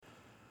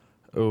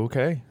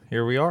Okay,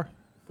 here we are.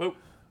 Whoa,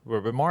 We're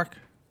with Mark.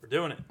 we're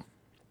doing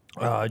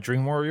it.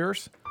 Dream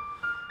Warriors,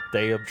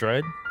 Day of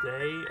Dread,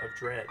 Day of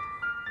Dread.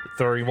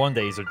 31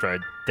 Days of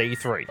Dread, Day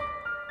 3.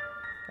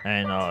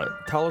 And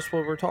tell us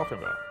what we're talking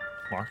about,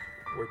 Mark.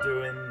 We're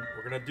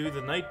gonna do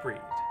the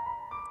Nightbreed.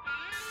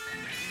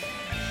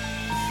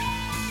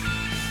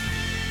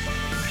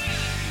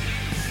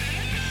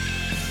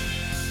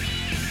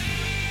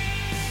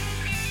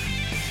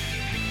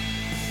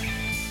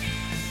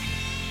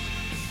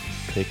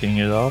 Picking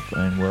it up,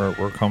 and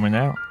we're coming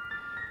out.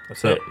 That's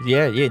So it.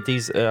 yeah,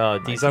 these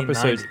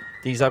episodes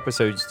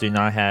 1990. do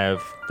not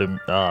have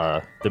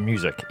the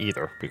music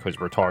either because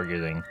we're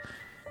targeting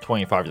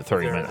 25 to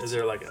 30 minutes. Is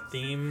there like a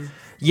theme?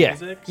 Yeah,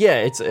 Music? yeah,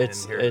 it's didn't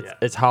hear it yet.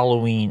 it's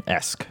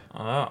Halloween-esque.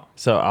 Oh,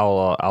 So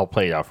I'll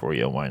play it out for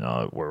you when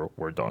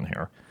we're done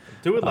here.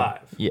 do it live.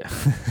 Yeah,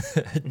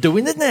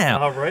 doing it now.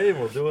 All right,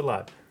 we'll do it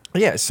live.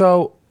 Yeah,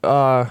 so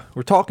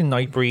we're talking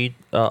Nightbreed.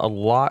 A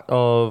lot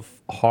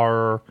of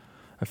horror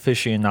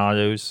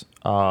aficionados,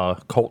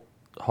 cult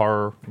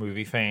horror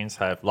movie fans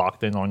have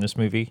locked in on this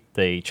movie.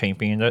 They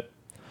championed it.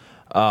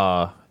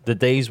 The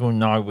days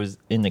when I was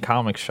in the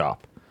comic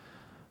shop,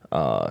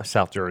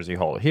 South Jersey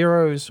Hall of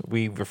Heroes,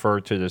 we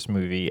referred to this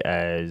movie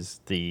as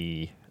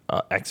the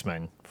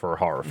X-Men for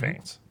horror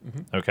fans.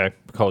 Okay,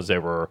 because they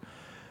were,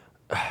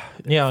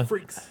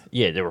 Freaks.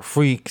 yeah, they were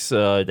freaks.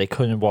 They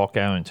couldn't walk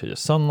out into the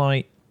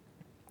sunlight.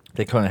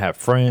 They couldn't have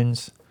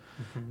friends.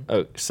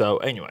 Oh, so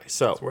anyway,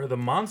 so It's where the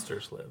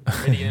monsters live.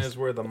 Midian is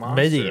where the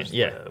monsters Midian,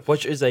 yeah, live.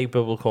 which is a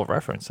biblical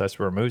reference. That's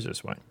where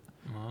Moses went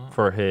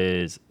for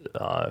his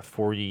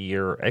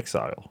 40-year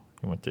exile.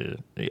 He went to.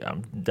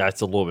 That's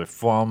a little bit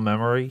from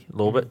memory, a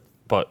little bit,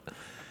 but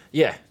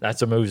yeah,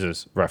 that's a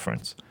Moses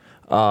reference.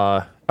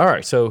 All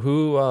right, so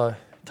who?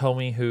 Tell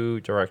me who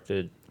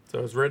directed So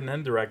it was written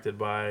and directed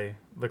by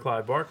the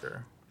Clive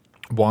Barker.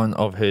 one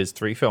of his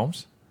 3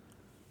 films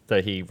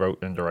that he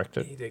wrote and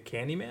directed. He did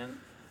Candyman.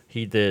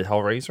 He did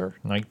Hellraiser,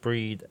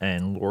 Nightbreed,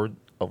 and Lord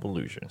of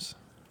Illusions.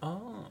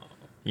 Oh,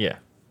 Yeah.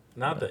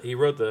 not that he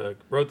wrote the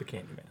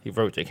Candyman. He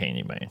wrote the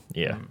Candyman,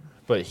 yeah.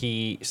 But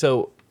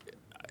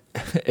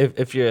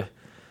if you,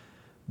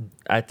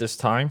 at this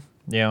time,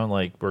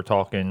 like we're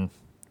talking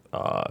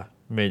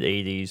mid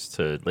 80s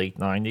to late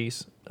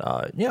 90s,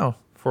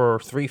 for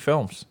 3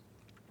 films,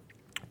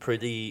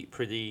 pretty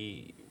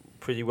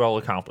well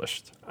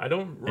accomplished. I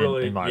don't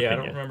really, in my I don't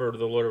opinion. remember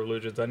the Lord of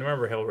Illusions. I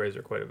remember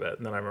Hellraiser quite a bit,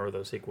 and then I remember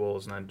those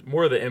sequels, and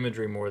more of the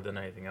imagery more than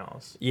anything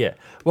else. Yeah.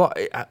 Well,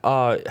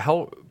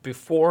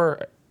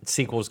 before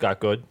sequels got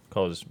good,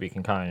 because we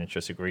can kind of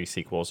just agree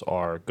sequels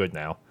are good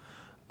now.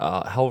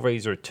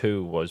 Hellraiser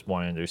 2 was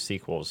one of those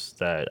sequels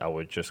that I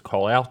would just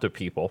call out to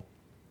people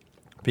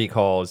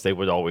because they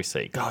would always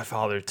say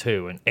Godfather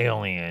 2 and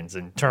Aliens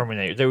and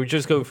Terminator. They would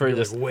just go for You're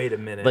this, like, wait a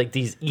minute, like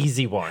these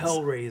easy ones.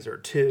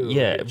 Hellraiser 2.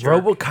 Yeah, you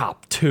jerk. RoboCop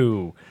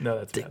 2. No,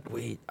 that's bad.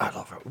 Wait, I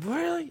love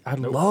really? I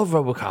love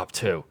RoboCop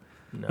 2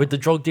 No. with the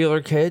drug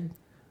dealer kid.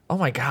 Oh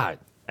my god!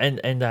 And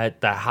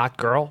that hot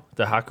girl,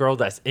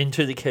 that's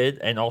into the kid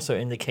and also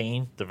into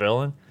Kane, the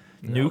villain,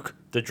 Nuke,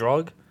 the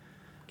drug.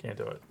 Can't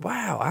do it.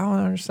 Wow, I don't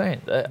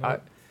understand.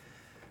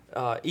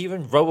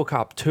 Even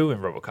RoboCop 2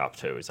 and RoboCop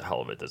 2 is a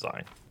hell of a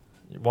design.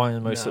 One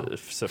of the most No.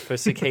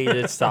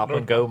 sophisticated stop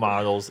and go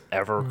models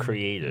ever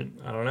created.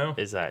 I don't know.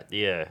 Is Kane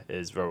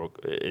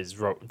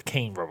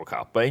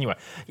RoboCop? But anyway,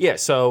 yeah.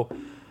 So,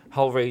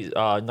 Hellraiser,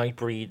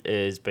 Nightbreed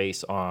is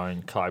based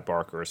on Clive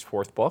Barker's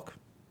 4th book,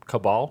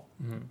 Cabal,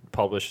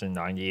 published in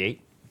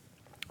 '98.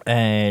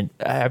 And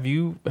have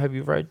you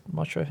read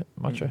much of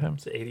him?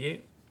 It's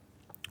 88.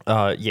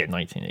 Yeah,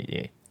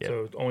 1988. Yeah,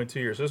 So only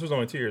 2 years. This was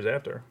only 2 years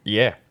after.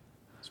 yeah.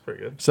 It's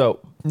pretty good. So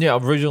yeah,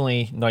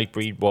 originally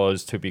Nightbreed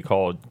was to be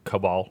called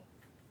Cabal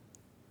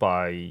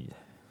by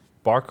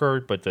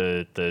Barker, but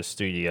the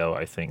studio,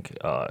 I think,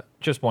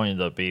 just wanted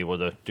to be able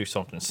to do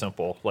something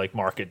simple, like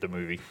market the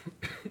movie.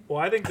 Well,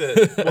 I think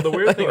the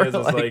weird thing is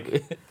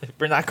like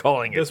we're not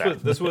calling it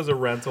that. this was a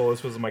rental.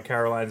 This was my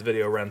Caroline's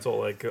video rental,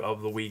 like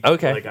of the week.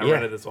 Okay, Like I yeah.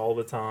 rented this all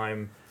the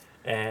time,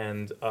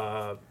 and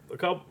a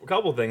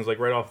couple of things like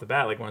right off the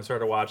bat, like when I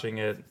started watching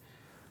it,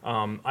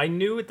 I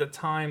knew at the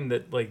time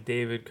that like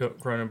David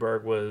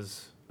Cronenberg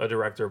was a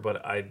director,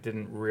 but I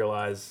didn't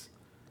realize.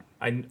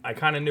 I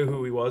kind of knew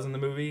who he was in the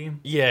movie.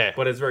 Yeah,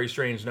 But it's very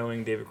strange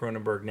knowing David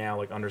Cronenberg now,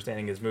 like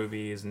understanding his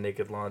movies and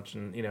Naked Lunch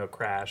and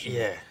Crash. And,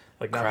 yeah,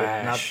 like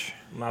Crash.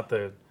 not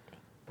the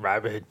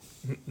Rabbit.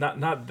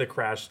 not the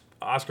Crash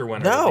Oscar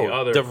winner. No, the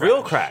other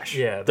real Crash.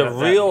 Yeah, the that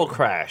real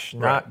Crash.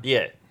 Not Right.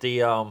 yeah.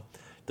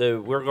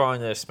 The we're going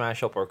to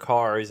smash up our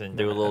cars and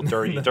do a little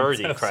dirty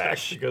That's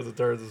crash. because it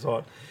turns us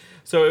on.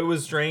 So it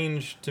was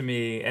strange to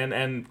me,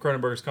 and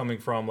Cronenberg's coming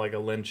from like a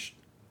Lynch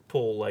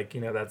pull, like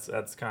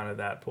that's kind of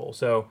that pull.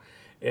 So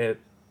it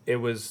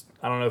was,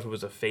 I don't know if it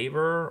was a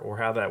favor or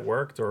how that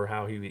worked or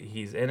how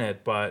he's in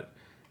it, but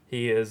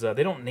he is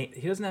he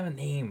doesn't have a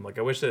name. Like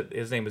I wish that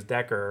his name was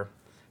Decker,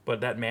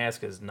 but that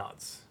mask is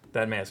nuts.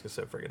 That mask is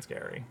so freaking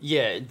scary.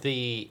 Yeah,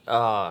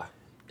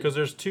 Because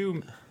there's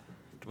two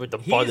with the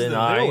he's button the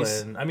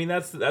eyes. villain. I mean,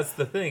 that's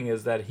the thing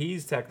is that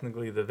he's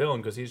technically the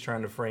villain because he's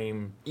trying to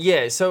frame.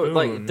 Yeah, so Boone.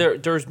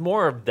 like there's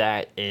more of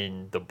that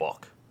in the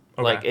book.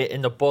 Okay. Like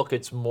in the book,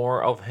 it's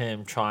more of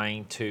him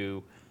trying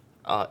to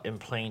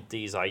implant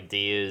these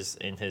ideas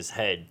in his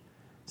head,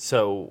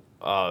 so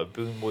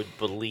Boone would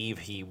believe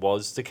he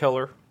was the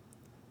killer,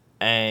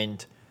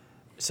 and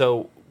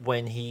so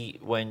when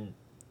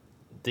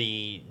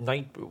the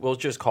night, we'll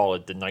just call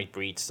it the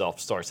Nightbreed stuff,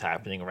 starts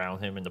happening around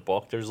him in the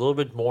book, there's a little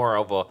bit more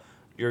of a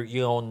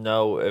you don't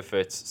know if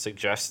it's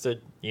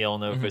suggested, you don't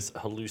know if it's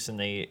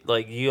hallucinate,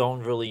 like you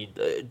don't really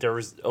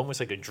there's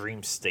almost like a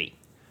dream state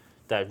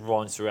that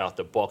runs throughout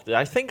the book that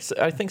I think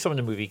some of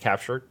the movie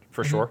captured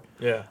for sure.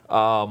 Yeah.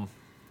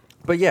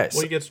 But yes,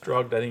 Well, he gets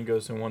drugged. I think he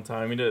goes in one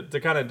time. I mean, to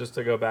kind of just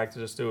to go back to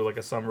just do like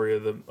a summary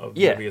of the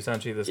Yeah. movie.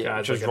 Essentially, this Yeah,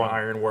 guy's just like an run.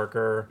 iron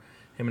worker.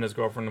 Him and his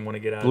girlfriend want to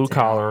get out blue of town.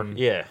 collar,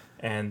 yeah.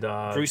 And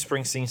Bruce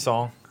Springsteen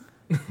song,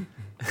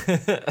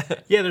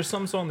 yeah, there's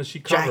some song that she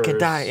covers. Jack and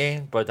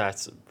Diane, but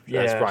that's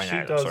Yeah, Bryan she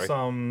Adams. does Sorry.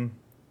 some.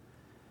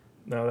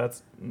 No,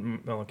 that's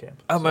Mellencamp.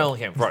 Oh,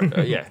 Mellencamp,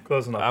 right? Yeah,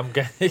 Close enough. I'm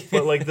getting.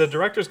 But like the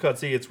director's cut,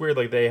 see, it's weird.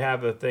 Like they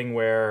have a thing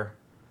where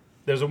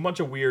there's a bunch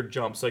of weird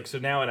jumps. Like so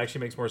now it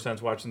actually makes more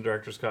sense watching the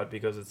director's cut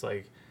because it's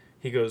like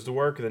he goes to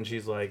work and then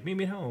she's like, meet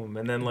me home,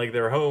 and then like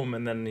they're home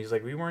and then he's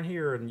like, we weren't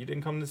here and you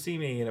didn't come to see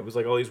me, and it was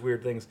like all these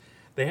weird things.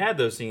 They had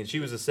those scenes. She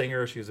was a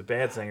singer. She was a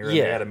bad singer. And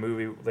Yeah. they had a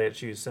movie that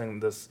she was singing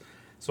this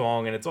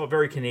song, and it's all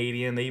very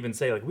Canadian. They even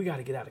say like, we got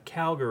to get out of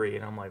Calgary,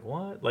 and I'm like,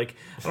 what? Like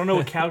I don't know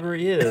what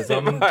Calgary is.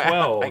 I'm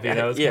 12. You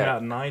know, it's Yeah. come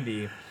out in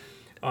 '90.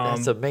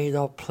 That's a made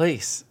up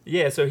place.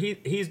 Yeah, so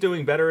he's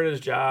doing better at his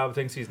job.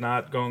 Thinks he's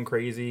not going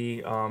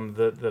crazy.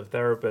 The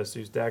therapist,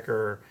 who's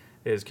Decker,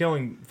 is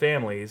killing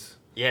families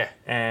Yeah,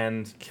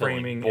 and Killing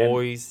framing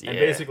boys, and yeah.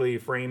 basically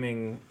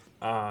framing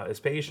his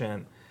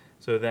patient.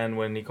 So then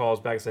when he calls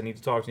back, says, I need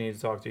to talk to you,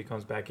 he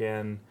comes back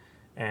in,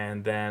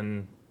 and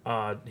then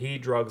he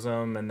drugs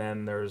him, and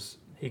then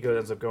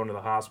ends up going to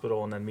the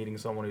hospital and then meeting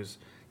someone who's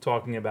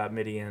talking about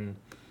Midian,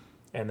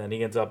 and then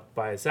he ends up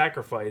by a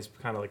sacrifice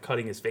kind of like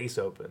cutting his face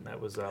open. That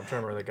was I'm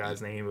trying to remember the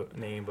guy's name,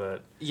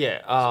 but yeah.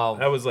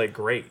 that was like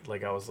great.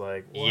 Like I was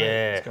like,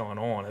 what's going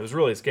on? It was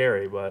really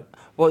scary, but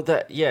Well,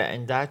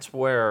 and that's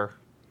where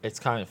it's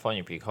kind of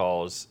funny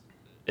because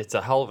it's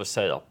a hell of a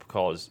setup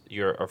because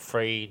you're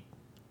afraid,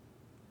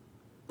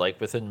 like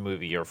within the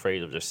movie, you're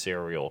afraid of the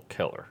serial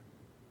killer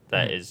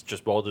that is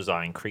just well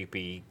designed,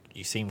 creepy.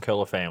 You see him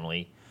kill a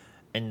family,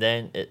 and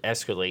then it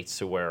escalates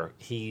to where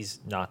he's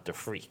not the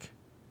freak.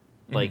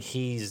 Like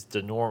he's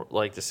the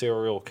like the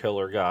serial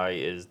killer guy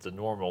is the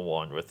normal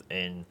one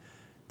within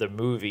the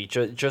movie,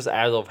 just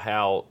out of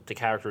how the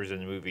characters in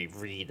the movie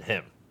read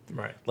him.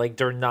 right. Like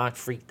they're not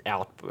freaked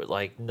out, but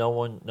like no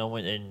one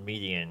in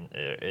Median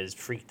is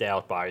freaked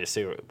out by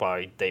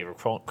David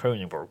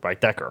Cronenberg, by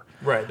Decker.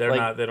 Right, they're Like,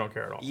 not. They don't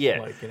care at all. Yeah,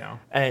 like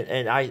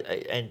and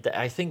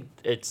I think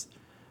it's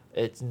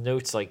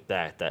notes like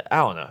that I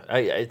don't know.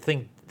 I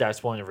think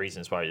that's one of the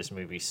reasons why this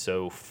movie's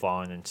so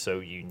fun and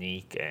so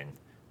unique, and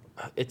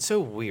it's so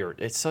weird.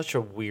 It's such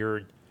a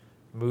weird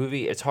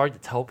movie. It's hard to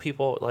tell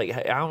people. Like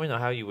I don't even know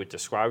how you would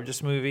describe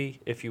this movie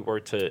if you were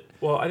to.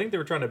 Well, I think they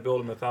were trying to build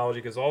a mythology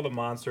because all the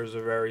monsters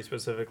are very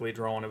specifically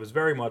drawn. It was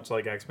very much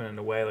like X-Men in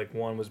a way. Like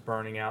one was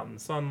burning out in the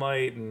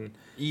sunlight, and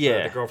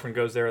Yeah. the girlfriend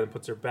goes there and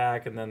puts her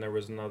back, and then there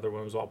was another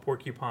one that was all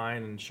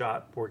porcupine and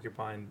shot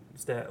porcupine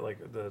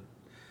like the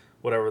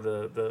whatever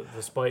the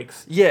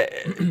spikes. Yeah,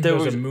 There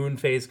was a moon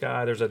face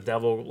guy. There's a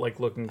devil like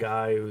looking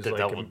guy who's the like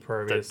devil,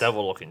 impervious. the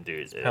devil looking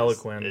dude is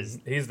Pelican.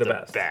 He's the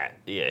best. Bat.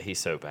 Yeah, he's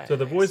so bad. So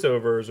the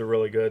voiceovers are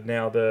really good.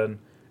 Now then,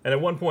 and at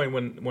one point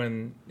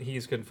when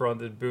he's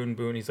confronted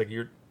Boone, he's like,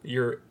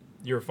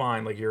 "You're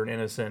fine. Like you're an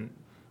innocent.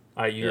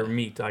 You're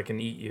meat. I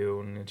can eat you."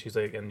 And she's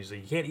like,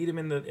 you can't eat him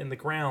in the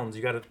grounds.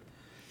 You got to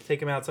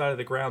take him outside of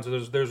the grounds. So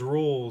there's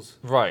rules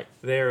Right.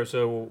 there.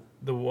 So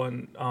the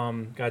one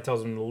guy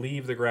tells him to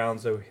leave the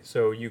grounds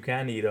so you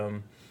can eat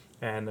him,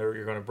 and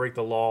you're going to break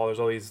the law.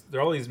 There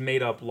are all these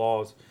made up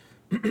laws.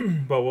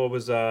 But what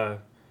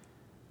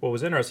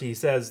was interesting, he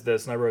says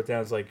this, and I wrote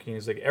down,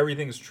 he's like,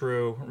 everything's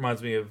true.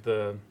 Reminds me of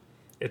the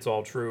It's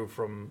All True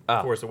from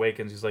Force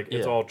Awakens. He's like,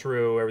 it's all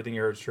true. Everything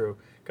you heard is true.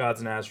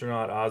 God's an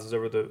astronaut. Oz is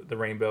over the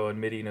rainbow, and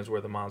Midian is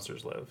where the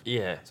monsters live.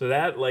 Yeah. So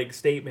that like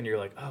statement, you're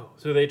like, oh.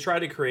 So they tried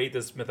to create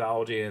this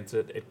mythology, and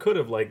it could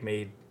have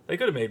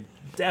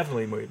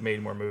definitely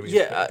made more movies.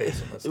 Yeah.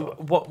 based on this stuff.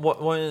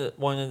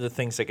 One of the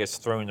things that gets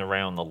thrown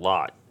around a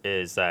lot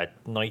is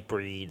that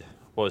Nightbreed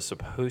was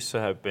supposed to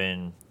have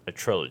been a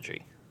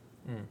trilogy.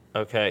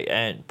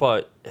 Okay,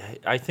 but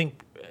I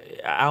think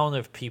I don't know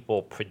if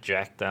people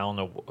project. I don't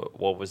know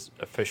what was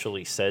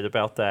officially said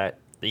about that,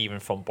 even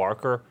from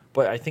Barker.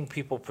 But I think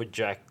people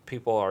project.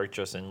 People are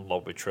just in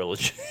love with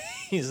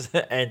trilogies,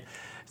 and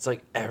it's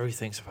like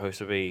everything's supposed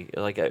to be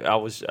like. I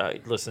was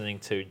listening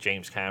to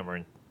James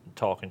Cameron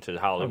talking to the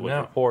Hollywood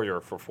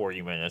Reporter for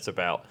 40 minutes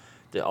about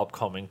the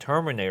upcoming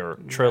Terminator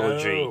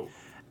trilogy,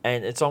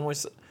 and it's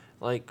almost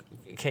like,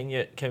 can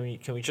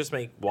we just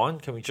make one?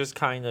 Can we just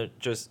kind of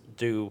just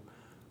do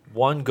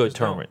One good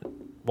don't.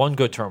 One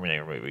good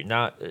Terminator movie.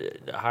 Not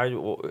I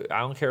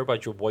don't care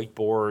about your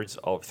whiteboards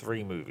of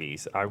 3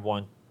 movies. I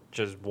want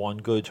just one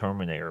good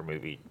Terminator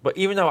movie. But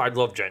even though I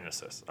love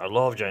Genesis,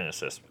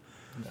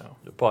 No.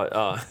 But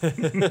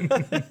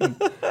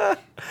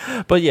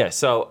but yeah.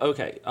 So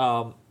okay.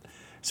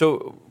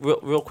 So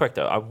real quick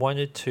though, I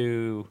wanted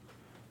to,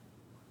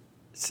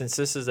 since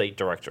this is a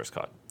director's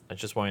cut, I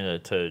just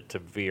wanted to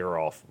veer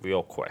off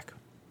real quick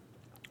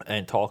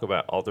and talk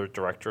about other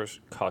director's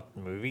cut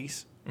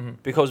movies.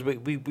 Because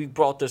we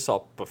brought this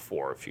up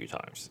before a few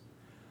times.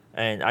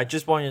 And I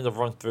just wanted to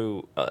run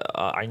through,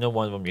 I know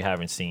one of them you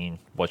haven't seen,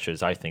 which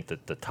is, I think,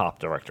 the top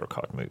director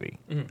cut movie,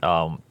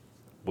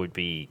 would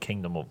be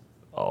Kingdom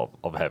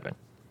of Heaven.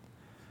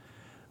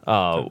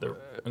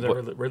 Is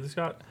that Ridley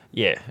Scott?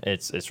 Yeah,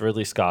 it's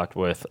Ridley Scott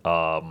with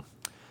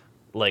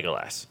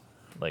Legolas.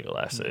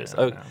 Legolas is. Yeah,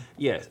 Oh, no.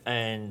 yeah, I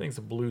and think it's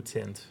a blue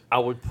tint. I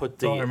would put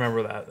I the...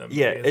 remember that.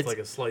 Yeah, it's like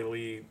a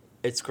slightly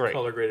It's great.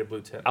 color graded blue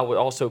tint. I would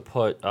also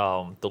put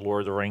the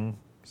Lord of the Rings,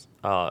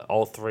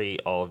 all 3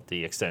 of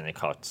the extended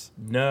cuts.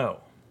 No,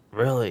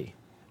 Really?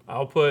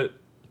 I'll put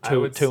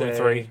Two and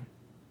 3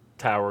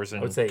 Towers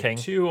and I would say King.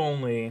 2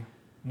 only.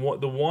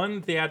 The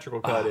one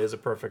theatrical cut is a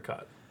perfect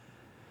cut.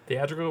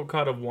 Theatrical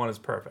cut of 1 is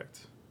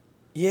perfect.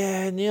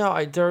 Yeah, and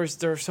there's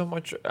so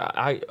much.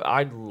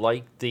 I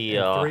like the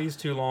And 3's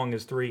too long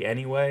as 3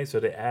 anyway, so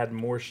to add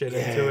more shit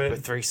into it, but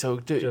 3 so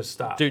dude. just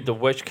stop. Dude, the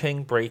Witch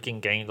King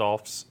breaking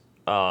Gandalf's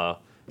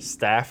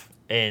staff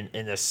in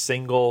a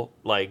single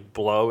like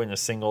blow, in a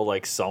single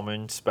like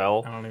summon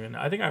spell. I don't even.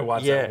 I think I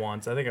watched Yeah. that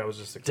once. I think I was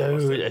just exhausted.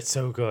 Dude, it's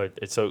so good.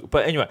 It's so.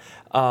 But anyway,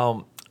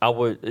 I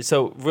would.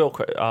 So real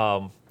quick,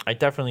 I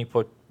definitely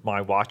put my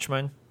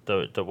Watchmen,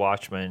 the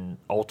Watchmen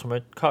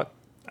Ultimate Cut.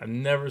 I've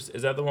never.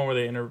 Is that the one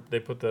where they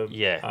put the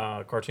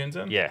Yeah. cartoons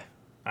in? Yeah.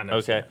 I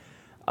never seen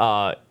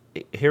Okay.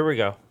 it. Here we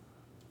go.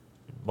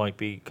 Might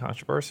be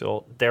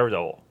controversial.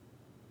 Daredevil.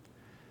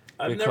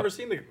 I've never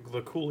seen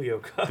the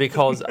Coolio cut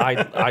Because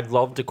I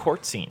love the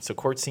court scenes. The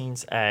court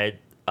scenes add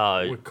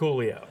with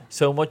Coolio.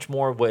 so much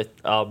more with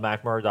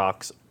Matt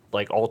Murdock's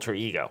like alter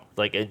ego.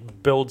 Like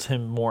it builds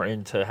him more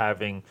into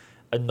having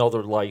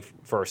another life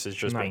versus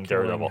just Not being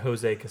killing Daredevil.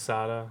 Jose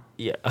Quesada,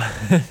 Yeah,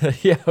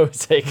 yeah,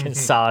 Jose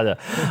Quesada.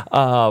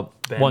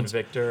 Ben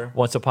Victor.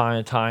 Once Upon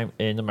a Time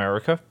in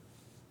America.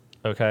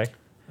 Okay.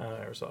 I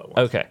never saw it once.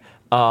 Okay.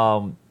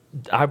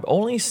 I've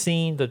only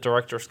seen the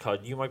director's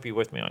cut. You might be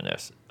with me on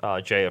this.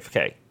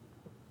 JFK.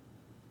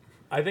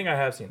 I think I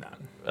have seen that.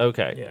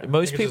 Okay. Yeah, I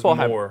Most think it's people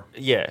just have. more.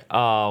 Yeah.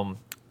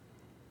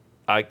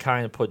 I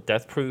kind of put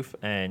Death Proof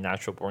and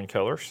Natural Born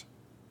Killers,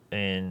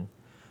 and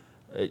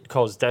it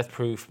calls Death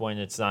Proof when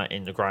it's not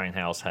in the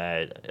grindhouse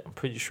had, I'm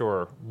pretty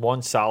sure,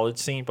 one solid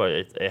scene, but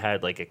it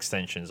had like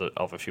extensions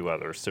of a few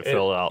others to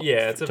fill out.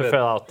 Yeah, it's a to bit,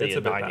 fill out it's the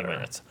a bit 90 better.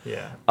 minutes.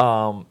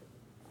 Yeah,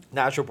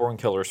 Natural Born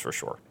Killers for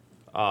sure.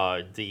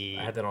 I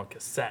had that on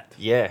cassette.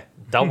 Yeah,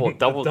 double,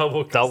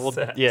 Double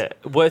cassette. yeah,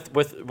 with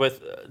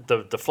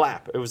the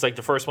flap. It was like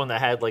the first one that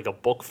had like a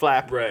book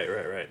flap.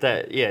 Right.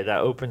 That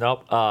opened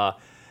up.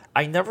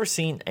 I never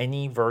seen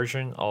any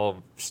version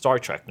of Star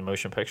Trek the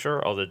motion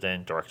picture other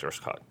than director's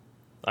cut.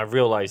 I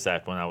realized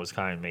that when I was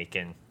kind of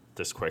making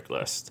this quick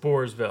list.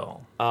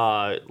 Borsville.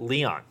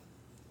 Leon.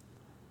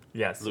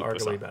 Yes, Luke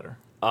arguably Besson. better.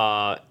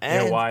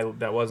 And You know why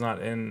that was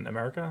not in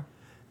America?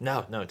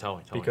 No, tell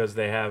me. Because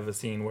they have a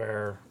scene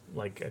where,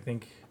 like, I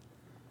think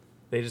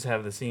they just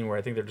have the scene where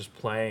I think they're just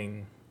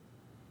playing,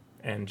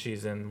 and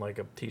she's in like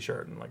a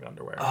t-shirt and like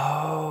underwear.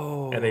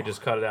 Oh. And they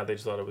just cut it out. They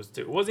just thought it was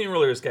it wasn't even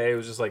really risque. It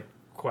was just like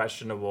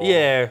questionable.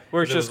 Yeah,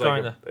 we're It was just like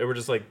going to. They were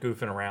just like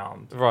goofing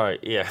around. Right.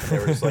 Yeah. They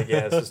were just like,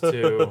 yeah, this is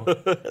too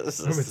This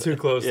is- too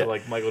close yeah. to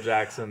like Michael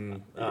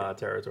Jackson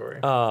territory.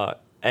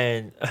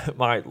 And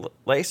my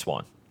last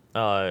one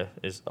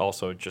is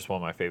also just one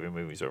of my favorite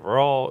movies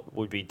overall.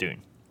 Would be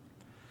Dune.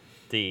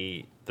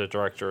 The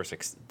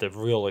director's the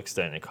real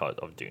extended cut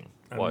of Dune.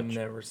 I've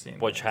never seen.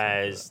 Which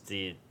that. has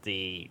the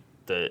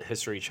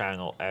History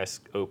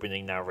Channel-esque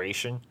opening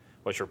narration,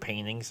 which are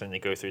paintings, and they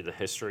go through the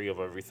history of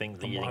everything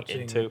leading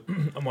into.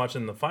 I'm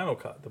watching the final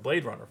cut, the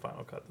Blade Runner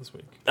final cut this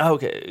week.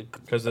 Okay.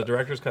 Because the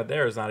director's cut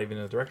there is not even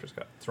a director's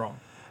cut. It's wrong.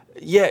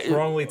 Yeah. It's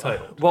wrongly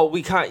titled. Well,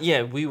 we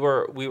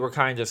were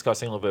kind of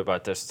discussing a little bit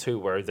about this too,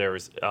 where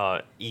there's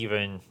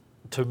even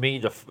to me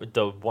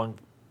the one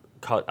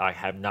cut I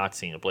have not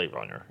seen of Blade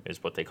Runner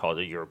is what they call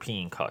the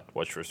European cut,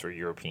 which was for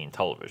European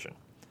television,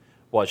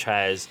 which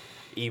has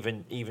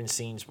even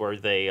scenes where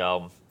they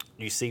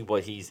you see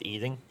what he's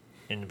eating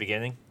in the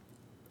beginning.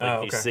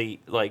 Like you see,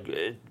 like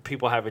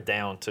people have it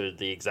down to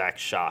the exact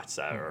shots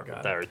that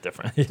are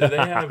different. Do they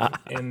have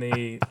in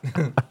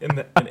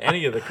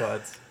any of the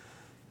cuts?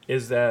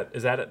 Is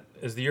the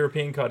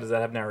European cut? Does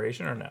that have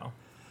narration or no?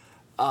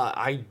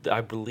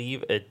 I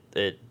believe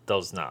it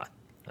does not.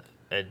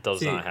 It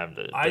does not have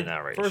the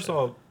narration. First of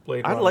all,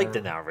 Blade Runner, I like the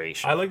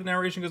narration. I like the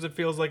narration because it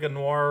feels like a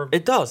noir.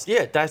 It does.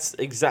 Yeah, that's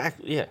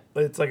exactly. Yeah,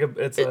 It's like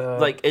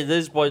like it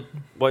is what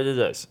it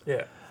is.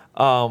 yeah.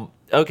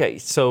 Okay,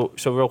 so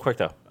real quick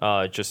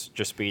though, just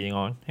speeding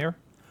on here.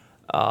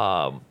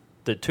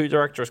 the two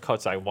director's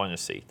cuts I want to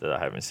see that I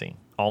haven't seen: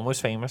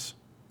 Almost Famous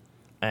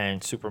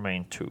and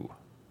Superman 2,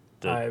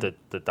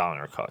 the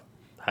Donner cut.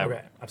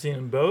 Okay, I've seen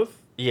them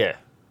both, Yeah.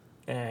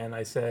 and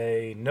I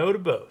say no to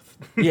both.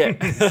 Yeah.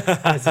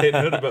 I say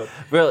no to both.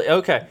 Really?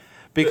 Okay.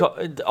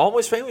 Because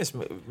Almost Famous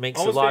makes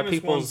Almost a lot of Famous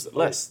people's one's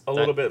list. a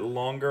little bit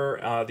longer.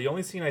 The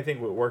only scene I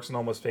think that works in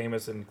Almost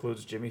Famous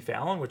includes Jimmy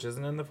Fallon, which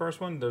isn't in the first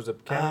one. There's a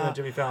cameo of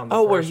Jimmy Fallon. In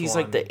the Where first he's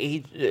one.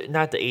 like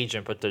not the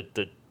agent, but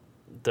the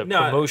No,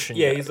 promotion.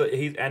 Yeah,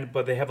 guy.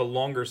 but they have a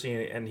longer scene,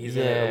 and he's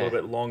in it a Yeah. little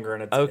bit longer,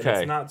 and Okay.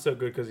 it's not so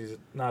good because he's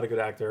not a good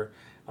actor.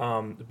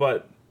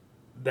 But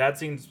that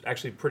scene's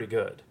actually pretty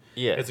good.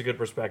 Yeah. It's a good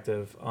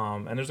perspective.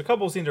 And there's a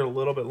couple of scenes that are a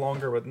little bit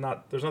longer,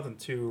 but there's nothing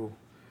too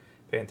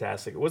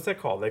fantastic. What's that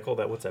called? They call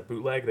that, what's that,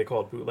 bootleg? They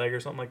call it bootleg or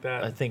something like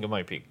that? I think it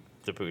might be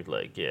the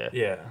bootleg. Yeah.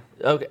 Yeah.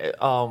 Okay.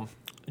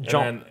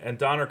 And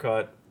Donner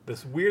Cut,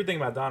 this weird thing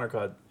about Donner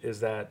Cut is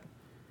that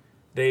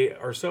they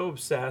are so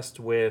obsessed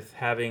with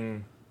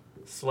having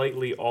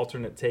slightly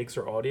alternate takes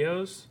or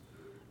audios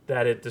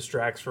that it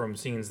distracts from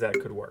scenes that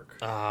could work.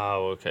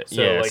 Oh, okay.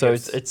 So, yeah. like, So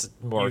it's- it's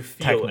more You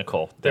feel it.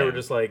 technical. They were than-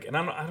 just like, and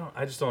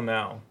I just don't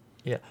know.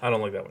 Yeah. I don't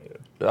like that one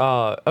either.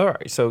 All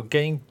right. So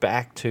getting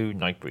back to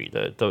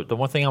Nightbreed, the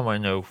one thing I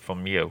want to know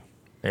from you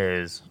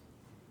is,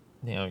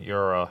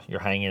 you're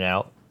hanging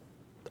out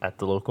at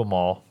the local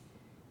mall,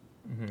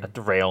 at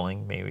the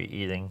railing, maybe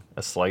eating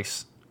a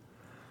slice,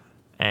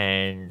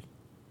 and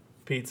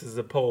Pizza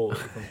Zapoli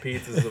from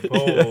Pizza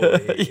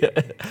Zapoli.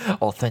 yeah,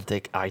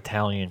 authentic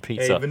Italian Hey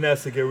pizza.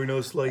 Vanessa, get me no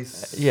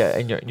slice. Yeah,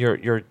 and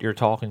you're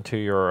talking to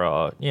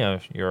your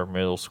your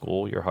middle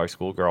school, your high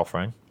school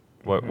girlfriend.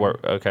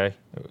 What okay,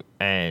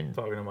 and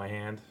Talking to my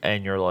hand.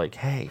 you're like,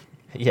 hey,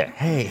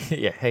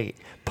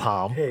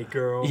 Palm. Hey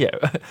girl. Yeah.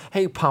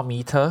 Hey,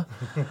 Palmita.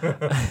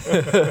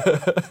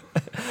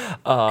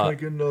 Can I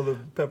get another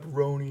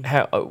pepperoni?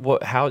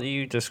 How do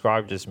you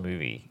describe this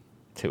movie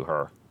to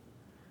her?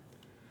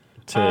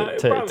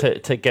 Probably-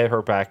 To get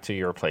her back to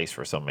your place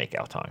for some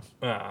makeout time.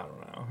 I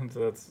don't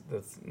know.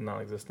 That's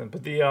non-existent.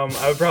 But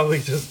I would probably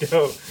just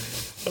go.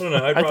 I don't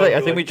know.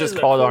 I think we just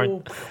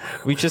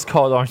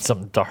called on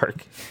some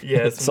dark.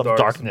 Yeah, some dark,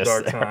 darkness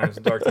Dark there. times.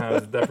 Dark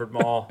times at Deptford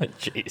Mall.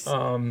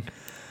 Jeez.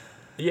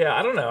 Yeah,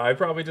 I don't know. I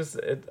probably just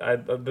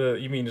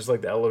you mean just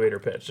like the elevator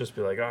pitch? Just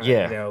be like, all right,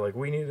 Yeah. like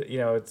we need,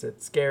 it's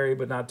scary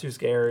but not too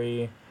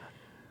scary.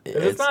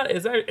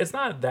 It's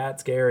not that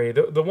scary.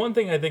 The one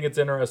thing I think it's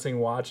interesting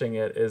watching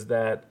it is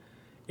that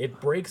it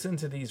breaks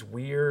into these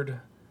weird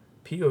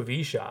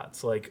POV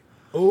shots like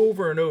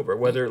over and over.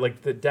 Whether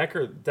like the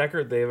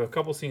Deckard, they have a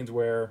couple scenes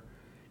where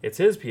it's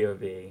his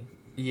POV.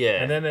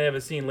 Yeah. And then they have a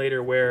scene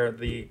later where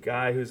the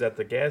guy who's at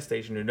the gas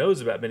station who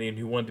knows about Midian,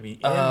 who wanted to be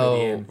in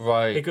Midian,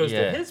 right, it goes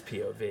yeah. to his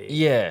POV.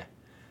 Yeah.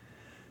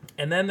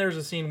 And then there's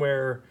a scene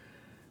where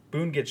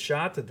Boone gets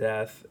shot to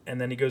death,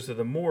 and then he goes to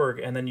the morgue,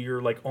 and then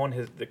you're like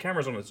the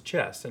camera's on his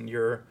chest, and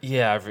you're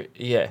Yeah.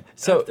 Yeah.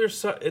 So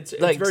it's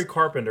like, very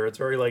Carpenter. It's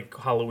very like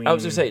Halloween. I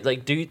was gonna say,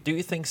 like, do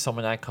you think some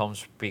of that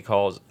comes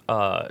because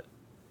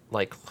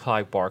like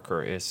Clive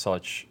Barker is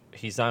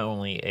he's not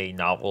only a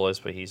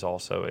novelist but he's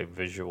also a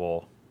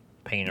visual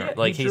painter. Yeah,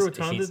 like he drew a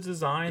ton of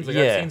designs. Like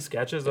yeah. I've seen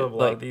sketches of a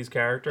lot of these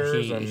characters.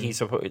 He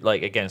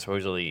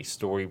supposedly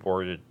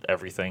storyboarded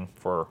everything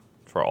for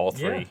all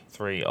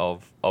three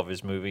of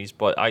his movies.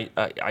 But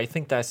I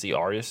think that's the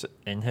artist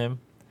in him,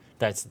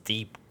 that's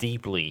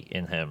deeply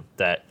in him,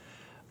 that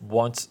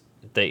wants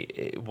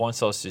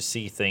us to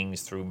see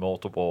things through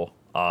multiple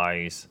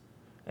eyes,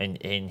 and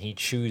he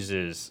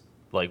chooses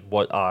like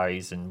what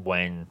eyes and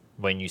when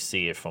you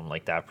see it from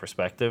like that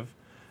perspective,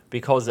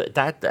 because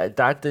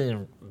that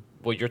didn't.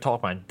 What you're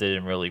talking about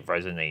didn't really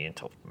resonate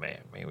until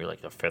maybe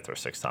like the fifth or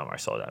sixth time I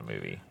saw that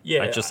movie.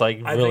 Yeah, I just I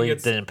really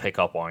think didn't pick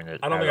up on it.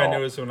 I don't at think all. I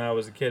noticed when I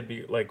was a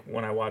kid, like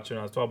when I watched it when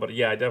I was 12. But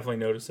yeah, I definitely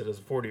noticed it as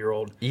a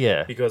 40-year-old.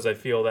 Yeah, Because I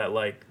feel that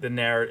like the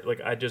narrative,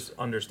 like I just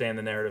understand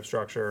the narrative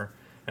structure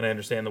and I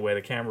understand the way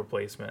the camera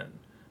placement.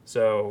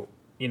 So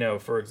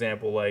for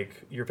example,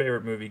 like your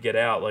favorite movie, Get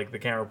Out, like the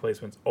camera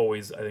placement's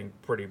always, I think,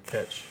 pretty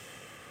pitch.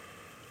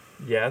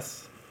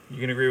 Yes, you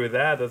can agree with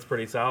that. That's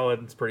pretty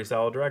solid. It's pretty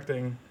solid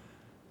directing.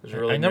 There's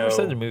really I never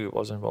said the movie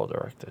wasn't well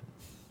directed.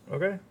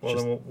 Okay, well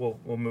Just- then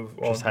we'll move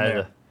on. Just from had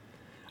there.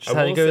 to I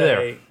had to will go there.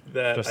 say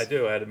that Just- I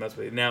do. I had to mess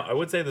with you. Now I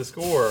would say the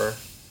score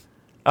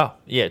Oh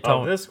yeah,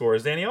 of this score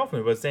is Danny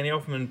Elfman, but it's Danny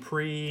Elfman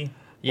pre.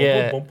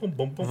 Yeah. Boom, boom,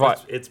 boom, boom, boom. Right.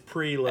 It's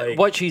pre like.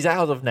 What she's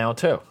out of now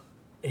too.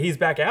 He's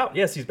back out.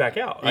 Yes, he's back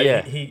out.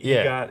 Yeah, He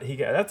yeah. got.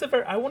 That's a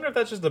very. I wonder if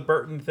that's just the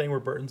Burton thing where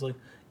Burton's like,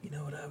 you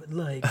know what I would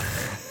like,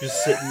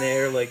 just sitting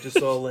there like just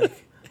all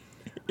like.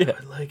 Yeah.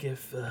 I'd like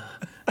if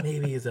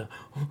maybe it's a,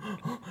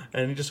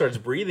 and he just starts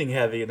breathing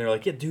heavy, and they're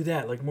like, yeah, do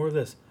that, like more of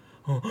this.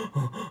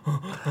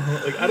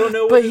 Like I don't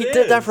know. But what he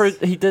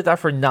it did that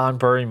for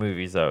non-Burton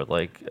movies though,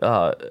 like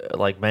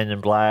Men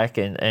in Black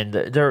and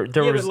there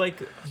Yeah, was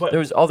but there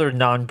was other But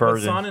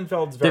non-Burton.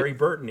 Sonnenfeld's very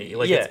Burton-y.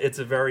 Like yeah. it's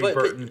a very but,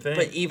 Burton thing.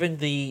 But even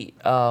the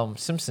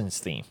Simpsons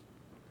theme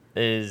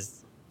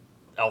is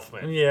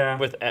Elfman. Yeah.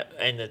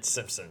 And it's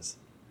Simpsons.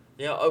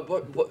 Yeah,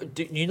 what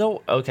do you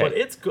know? Okay, But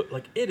it's good.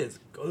 Like, it is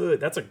good.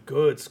 That's a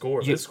good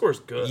score. This score's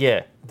good.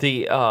 Yeah,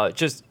 the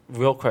just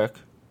real quick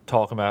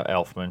talking about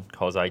Elfman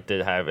because I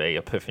did have a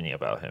epiphany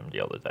about him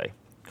the other day.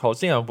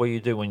 Because what do you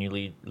do when you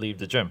leave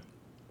the gym?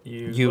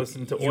 You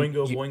listen to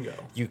Oingo Boingo.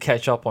 You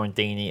catch up on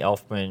Danny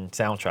Elfman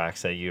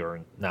soundtracks that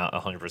you're not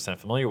 100%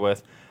 familiar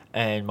with,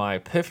 and my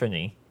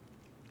epiphany,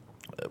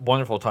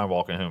 wonderful time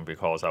walking home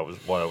because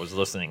what I was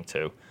listening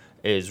to,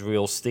 is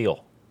Real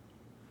Steel,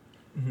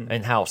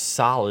 and how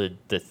solid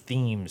the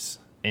themes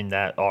in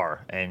that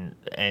are, and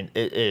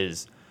it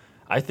is,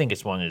 I think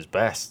it's one of his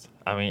best.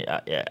 I mean,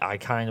 I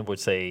kind of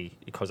would say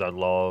because I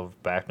love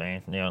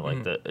Batman,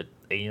 like the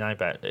 '89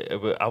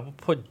 I would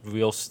put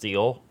Real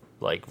Steel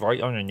like right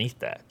underneath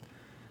that.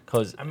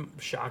 Cause I'm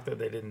shocked that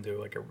they didn't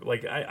do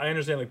I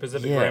understand like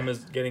Pacific Rim is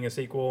getting a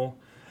sequel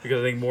because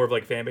I think more of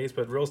like fan base,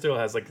 but Real Steel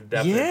has like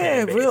definite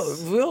fan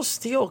base. Real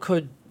Steel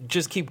could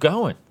just keep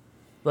going.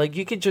 Like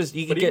you could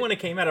even when it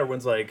came out,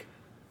 everyone's like,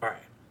 all right,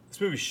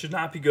 this movie should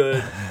not be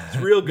good. It's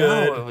real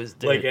good. No, it was,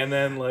 dude, like, and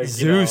then like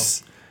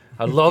Zeus.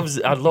 I love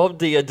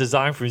the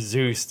design for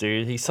Zeus,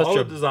 dude. He's such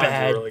a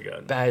really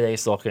good.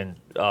 badass looking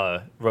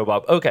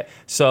robot. Okay,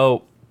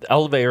 so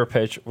elevator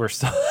pitch. We're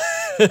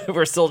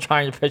still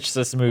trying to pitch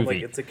this movie.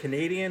 Like, it's a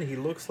Canadian. He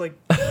looks like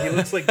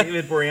David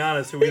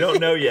Boreanaz, who we don't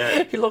know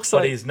yet.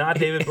 But he's not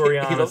David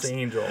Boreanaz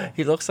Angel.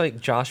 He looks like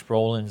Josh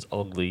Brolin's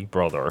ugly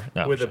brother.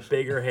 No, with a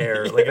bigger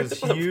hair, like his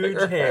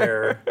huge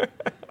hair.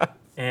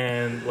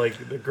 And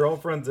like the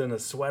girlfriend's in a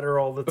sweater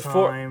all the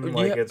time.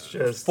 It's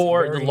just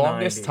for the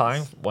longest 90s.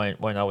 time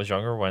when I was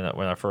younger, when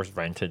I first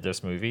rented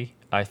this movie,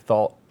 I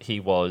thought he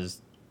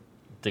was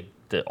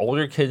the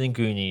older kid in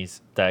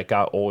Goonies that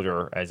got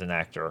older as an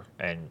actor,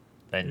 and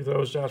you thought it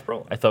was Josh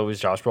Brolin. I thought it was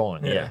Josh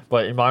Brolin. Yeah,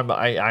 but in my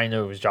mind, I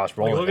know it was Josh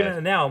Brolin. Like, looking at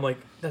it now, I'm like,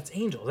 that's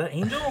Angel. Is that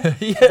Angel?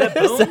 Yeah, is that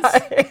Bones? Is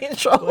that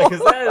Angel? Because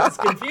that is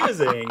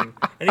confusing.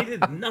 And he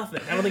did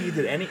nothing. I don't think he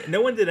did any.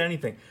 No one did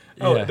anything.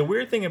 Oh, Yeah. The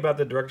weird thing about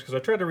the director's, because I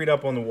tried to read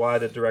up on why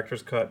the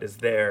director's cut is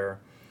there,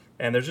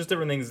 and there's just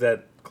different things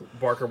that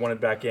Barker wanted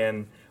back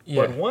in.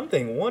 Yeah. But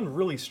one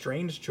really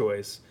strange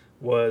choice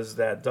was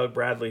that Doug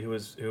Bradley, who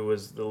was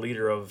the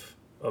leader of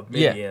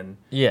Midian,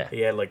 he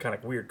had like kind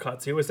of weird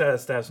cuts. He always had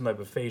to have some type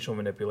of facial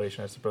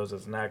manipulation, I suppose,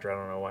 as an actor. I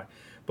don't know why.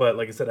 But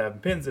like instead of having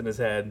pins in his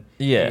head,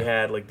 he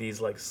had like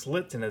these like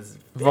slits in his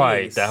face.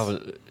 Right, that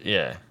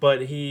was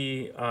But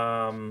he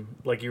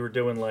like you were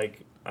doing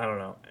like I don't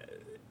know.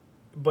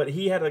 But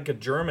he had like a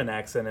German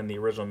accent in the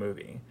original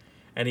movie.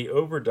 And he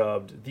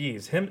overdubbed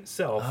these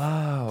himself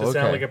to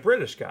sound like a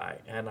British guy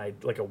and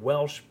like a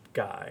Welsh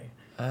guy.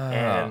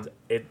 And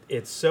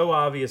it's so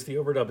obvious the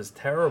overdub is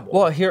terrible.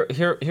 Well,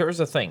 here's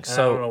the thing. So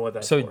I don't know what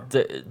that's for.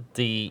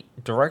 the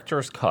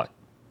director's cut,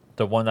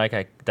 the one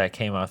that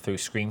came out through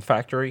Scream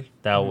Factory,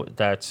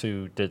 that's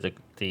who did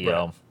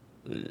the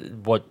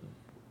what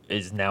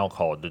is now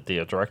called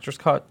the director's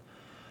cut.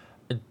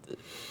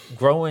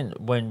 Growing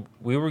when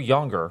we were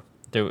younger,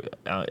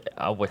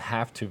 I would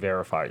have to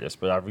verify this,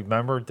 but I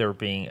remember there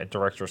being a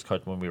director's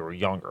cut when we were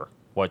younger,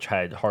 which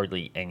had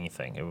hardly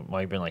anything. It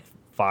might have been like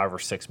 5 or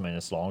 6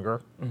 minutes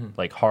longer,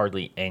 like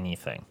hardly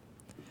anything.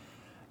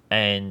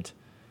 And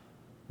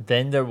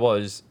then there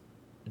was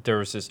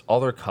this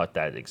other cut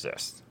that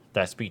exists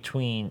that's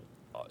between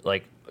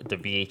like the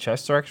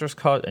VHS director's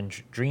cut and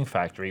Dream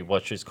Factory,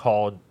 which is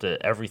called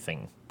the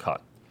Everything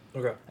cut.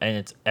 Okay. And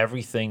it's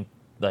everything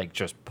like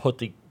just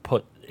put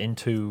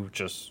into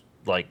just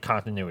like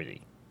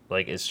continuity.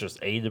 Like it's just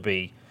A to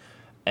B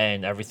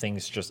and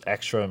everything's just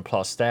extra and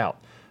plussed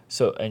out.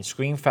 So and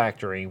Scream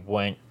Factory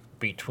went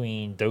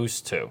between those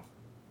two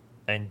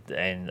and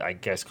I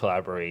guess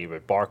collaborated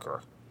with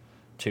Barker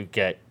to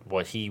get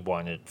what he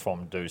wanted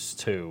from those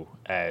two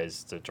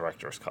as the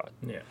director's cut.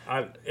 Yeah.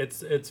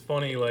 It's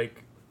funny,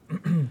 like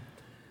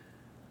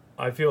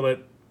I feel that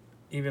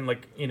even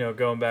like,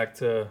 going back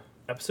to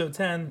episode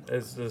 10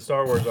 as the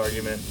Star Wars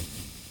argument,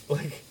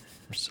 like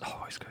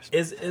Always goes.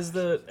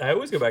 I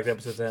always go back to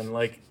episode 10.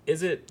 Like,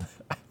 is it?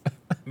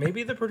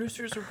 Maybe the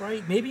producers are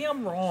right. Maybe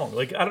I'm wrong.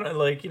 Like, I don't know.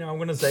 Like, I'm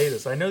gonna say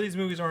this. I know these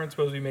movies aren't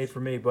supposed to be made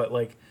for me, but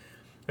like,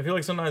 I feel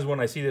like sometimes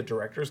when I see the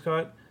director's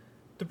cut,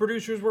 the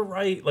producers were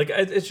right. Like,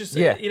 it's just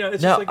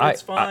it's just like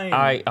it's fine.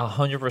 I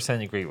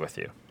 100% agree with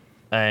you,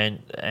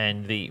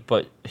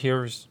 but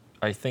here's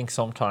I think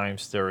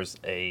sometimes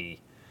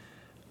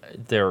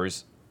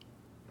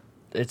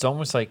it's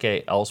almost like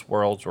a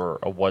Elseworlds or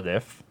a What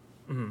If.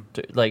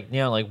 Like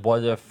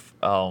what if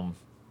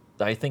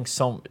I think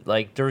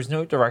there's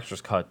no director's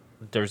cut.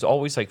 There's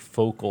always like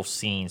focal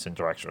scenes in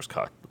director's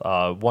cut.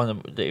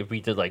 If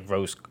we did like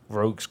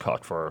Rogue's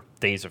cut for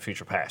Days of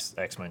Future Past,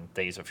 X-Men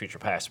Days of Future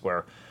Past,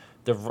 where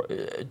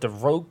the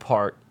Rogue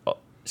part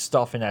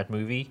stuff in that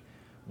movie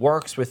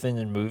works within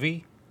the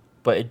movie,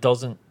 but it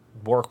doesn't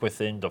work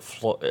within the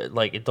flow.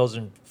 Like it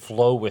doesn't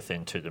flow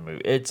within to the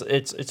movie.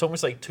 It's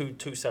almost like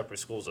two separate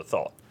schools of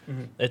thought.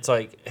 It's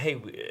like,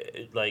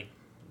 hey, like.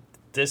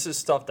 This is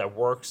stuff that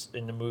works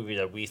in the movie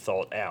that we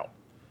thought out.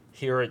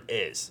 Here it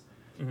is.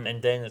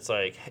 And then it's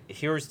like,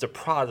 here's the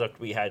product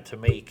we had to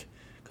make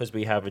because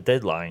we have a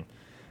deadline.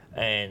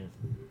 and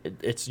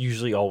it's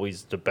usually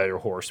always the better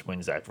horse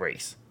wins that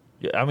race.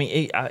 Yeah, I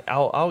mean,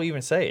 I'll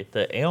even say it.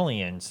 The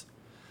Aliens,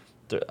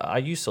 I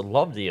used to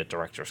love the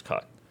director's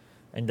cut,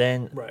 and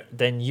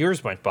then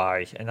years went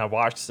by, and I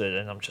watched it,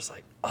 and I'm just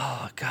like,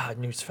 oh God,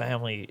 Newt's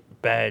family,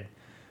 bad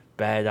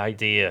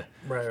idea.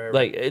 Right.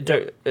 Like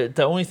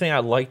the only thing I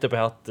liked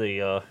about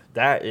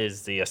that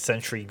is the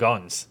Sentry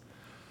guns,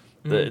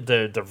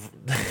 the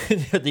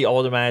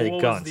automatic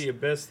What guns. was the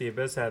Abyss? The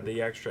Abyss had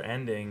the extra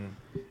ending,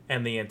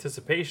 and the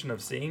anticipation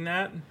of seeing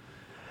that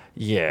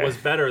Yeah. was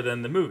better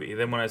than the movie.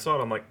 Then when I saw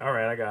it, I'm like, all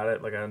right, I got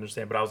it. Like, I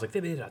understand. But I was like, they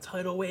did a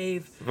tidal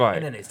wave. Right.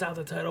 And then they stopped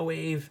the tidal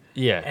wave.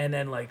 Yeah. And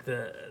then, like,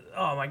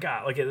 oh my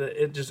God. Like,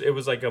 it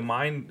was like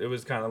it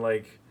was kind of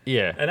like,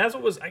 Yeah. and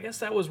I guess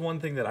that was one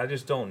thing that I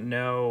just don't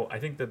know. I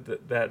think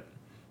that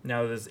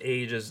now this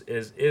age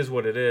is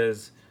what it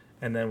is.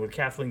 And then with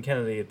Kathleen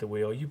Kennedy at the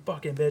wheel, you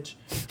fucking bitch.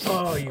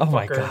 Oh, you Oh fucker.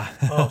 my God.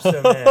 Oh, I'm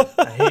so mad.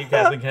 I hate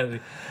Kathleen Kennedy.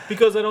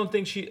 Because I don't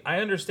think I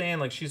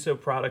understand, like, she's so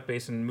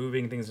product-based and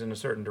moving things in a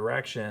certain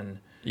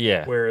direction.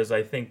 Yeah. Whereas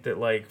I think that,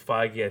 like,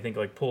 Feige,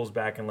 like, pulls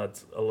back and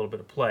lets a little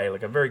bit of play.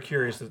 Like, I'm very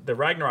curious. The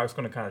Ragnarok's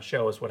going to kind of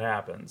show us what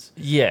happens.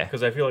 Yeah.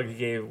 Because I feel like he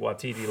gave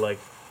Waititi, like,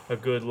 a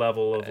good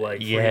level of,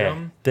 like, Yeah.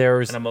 freedom.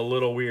 There's And I'm a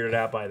little weirded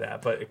out by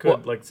that. But it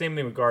could, like, same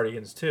thing with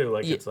Guardians, too.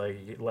 Like, it's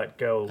like, you let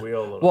go of the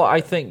wheel a little Well, bit.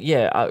 I think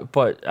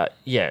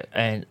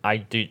and I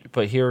do.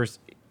 But here's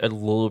a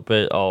little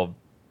bit of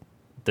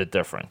the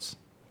difference,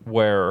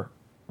 where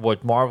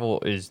what Marvel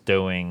is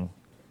doing,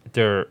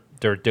 they're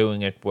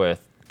doing it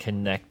with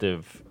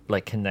connected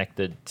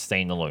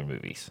standalone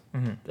movies.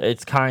 Mm-hmm.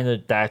 It's kind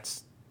of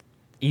that's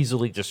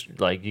easily just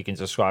like you can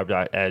describe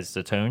that as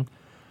the tone.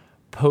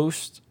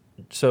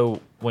 So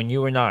when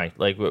you and I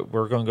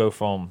we're gonna go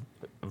from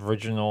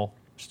original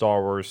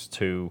Star Wars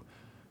to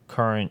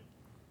current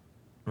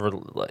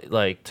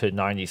to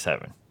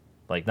 97,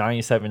 like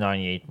 97,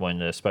 98 when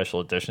the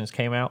special editions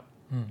came out.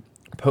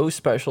 Post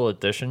special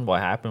edition,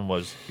 what happened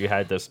was you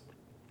had this,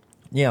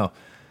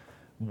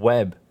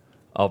 web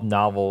of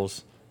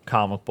novels,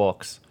 comic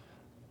books,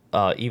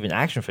 even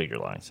action figure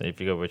lines. If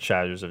you go with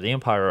Shadows of the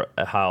Empire,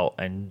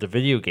 and the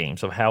video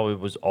games of how it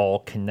was all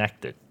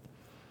connected,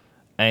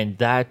 and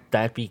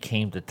that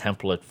became the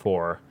template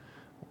for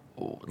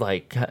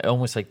like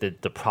almost like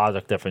the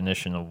product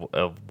definition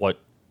of what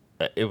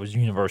it was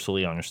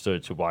universally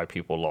understood to why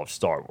people love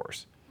Star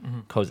Wars,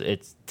 because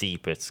it's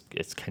deep, it's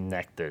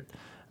connected.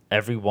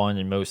 Everyone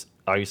and most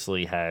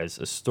ICELY has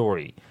a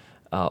story.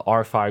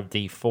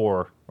 R5D4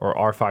 or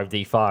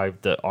R5D5,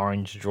 the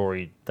orange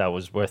droid that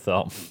was with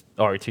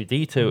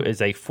R2D2,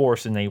 is a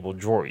Force-enabled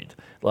droid.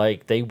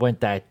 Like, they went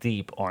that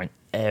deep on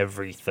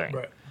everything.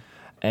 Right.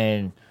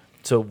 And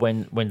so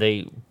when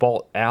they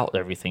bought out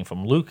everything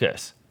from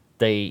Lucas,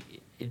 they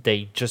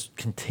just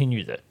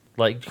continued it.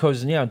 Like,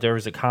 because, there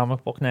is a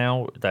comic book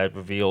now that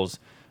reveals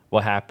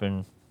what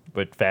happened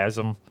with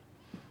Phasm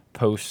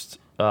post,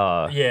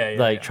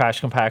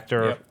 trash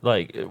compactor,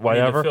 like,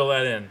 whatever. Need to fill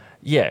that in.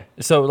 Yeah.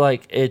 So,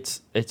 like,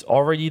 it's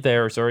already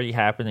there. It's already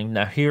happening.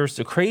 Now, here's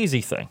the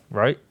crazy thing,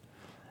 right?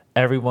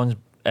 Everyone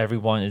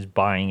is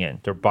buying in.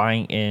 They're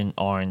buying in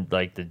on,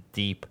 like, the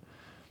deep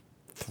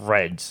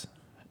threads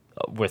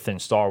within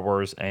Star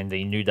Wars, and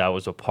they knew that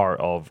was a part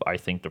of, I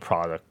think, the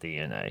product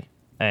DNA.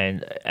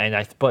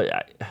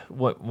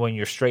 When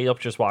you're straight up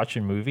just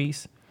watching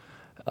movies,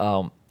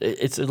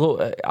 it's a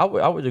little. I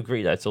would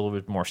agree that it's a little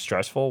bit more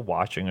stressful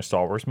watching a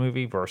Star Wars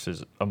movie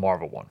versus a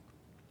Marvel one.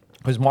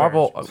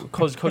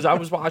 Because I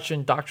was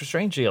watching Doctor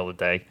Strange the other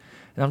day,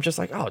 and I'm just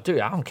like, oh, dude,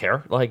 I don't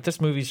care. Like,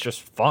 this movie's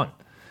just fun.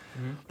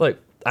 Mm-hmm. Like,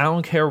 I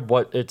don't care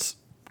what it's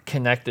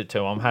connected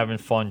to. I'm having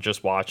fun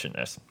just watching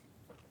this.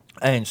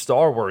 And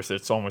Star Wars,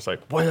 it's almost like,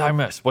 what did I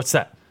miss? What's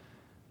that?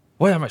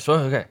 What did I miss?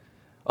 Okay,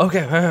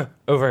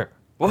 over here.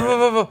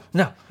 Whoa.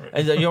 No.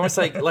 And you're almost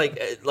like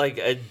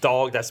a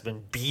dog that's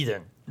been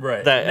beaten.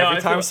 Right. That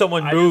every time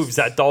someone moves,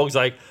 that dog's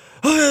like,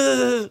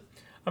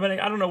 I mean,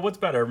 I don't know what's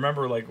better.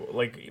 Remember, like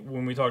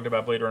when we talked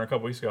about Blade Runner a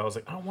couple weeks ago, I was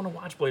like, I don't want to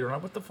watch Blade Runner.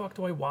 What the fuck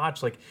do I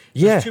watch? Like,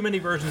 there's too many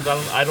versions.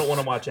 I don't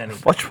want to watch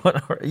anything. Which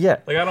one? Yeah.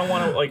 Like, I don't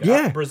want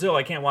to, Brazil,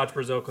 I can't watch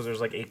Brazil because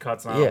there's like 8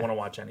 cuts and I don't want to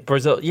watch anything.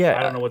 Brazil, yeah.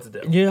 I don't know what to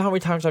do. You know how many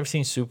times I've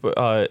seen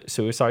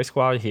Suicide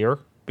Squad here?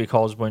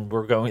 Because when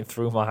we're going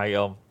through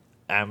my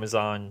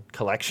Amazon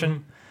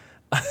collection,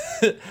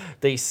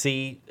 they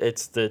see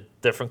it's the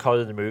different color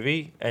of the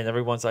movie, and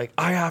everyone's like,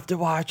 I have to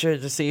watch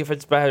it to see if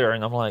it's better,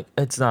 and I'm like,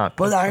 it's not,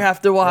 but I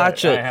have to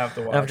watch it. I have to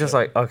watch it. And I'm just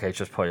like, okay,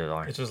 just put it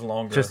on. It's just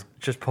longer.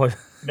 Just put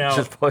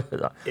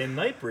it on. In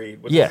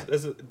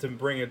Nightbreed, to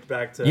bring it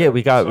back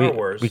to Star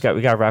Wars, we got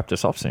to wrap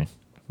this up soon.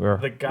 We're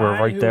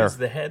right there.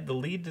 The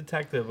lead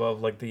detective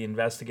of like the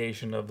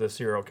investigation of the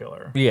serial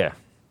killer. Yeah,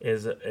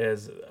 is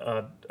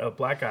a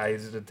black guy.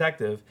 He's a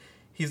detective.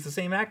 He's the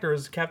same actor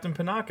as Captain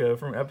Panaka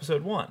from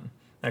Episode 1.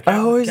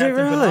 Now, is it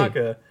really?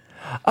 Panaka,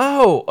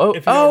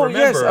 remember,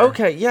 yes,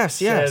 okay, yes.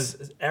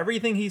 Says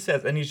everything he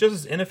says, and he's just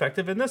as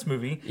ineffective in this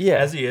movie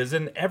as he is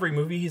in every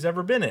movie he's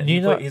ever been in.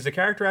 He's a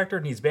character actor,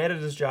 and he's bad at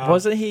his job.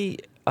 Wasn't he?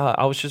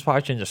 I was just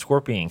watching The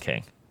Scorpion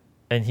King,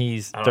 and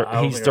he's I don't The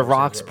think I've ever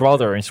Rock's seen it.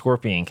 brother in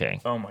Scorpion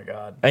King, Oh my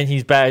god! and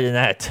he's bad in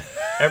that.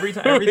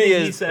 Everything he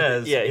is.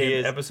 says Yeah, he in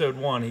is. episode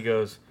 1, he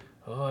goes,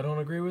 "Oh, I don't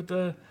agree with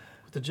the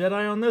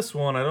Jedi on this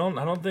one. I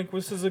don't think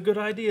this is a good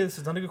idea. This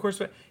is not a good course."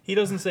 He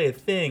doesn't say a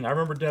thing. I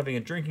remember having a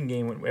drinking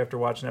game after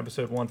watching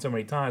episode 1 so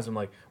many times. I'm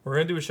like, we're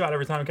gonna do a shot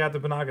every time Captain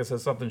Panaka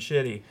says something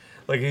shitty.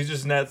 Like he's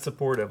just not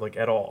supportive, like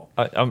at all.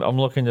 I'm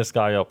looking this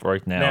guy up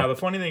right now. Now the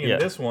funny thing Yeah. in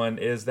this one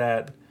is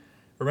that,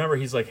 remember,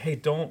 he's like, "Hey,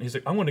 don't." He's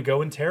like, "I'm going to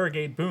go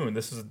interrogate Boone."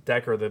 This is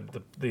Decker,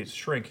 the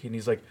shrink, and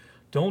he's like,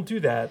 "Don't do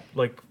that.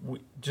 Like,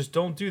 just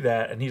don't do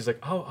that." And he's like,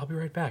 "Oh, I'll be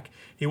right back."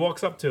 He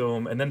walks up to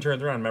him and then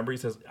turns around. Remember, he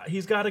says,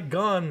 "He's got a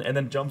gun," and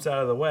then jumps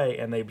out of the way,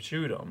 and they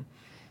shoot him.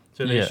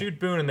 So they Yeah. shoot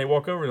Boone, and they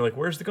walk over, and they're like,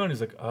 "Where's the gun?"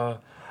 He's like,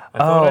 I Oh,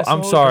 thought I saw I'm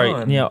a sorry.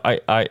 gun." You know,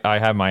 I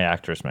have my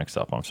actors mixed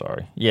up. I'm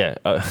sorry. Yeah,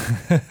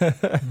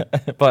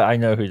 but I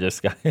know who this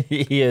guy.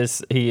 He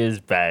is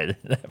bad.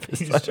 in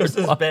He's episode just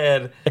as one.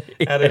 bad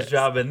at his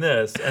job in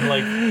this, and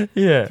like.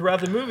 Yeah.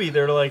 Throughout the movie,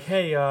 they're like,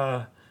 "Hey,"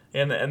 and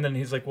then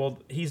he's like, "Well,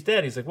 he's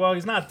dead." He's like, "Well,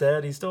 he's not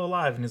dead. He's still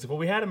alive." And he's like, "Well,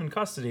 we had him in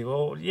custody."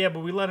 "Well, yeah, but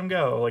we let him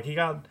go. Like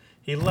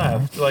he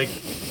left." Like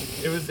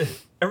it was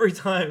every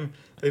time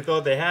they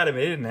thought they had him,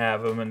 they didn't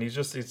have him, and he's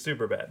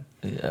super bad.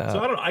 Yeah.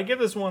 So I give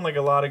this one like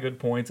a lot of good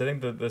points. I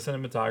think the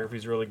cinematography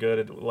is really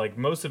good. Like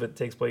most of it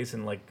takes place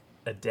in like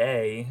a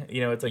day.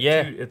 You know, it's like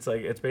Yeah.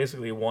 it's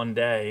basically one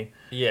day.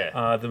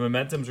 Yeah. The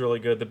momentum's really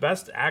good. The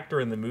best actor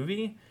in the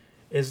movie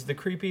is the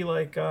creepy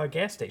like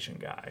gas station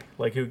guy,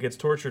 like who gets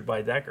tortured by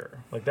Decker.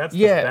 Like that's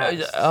the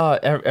best.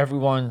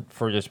 Everyone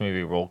for this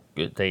movie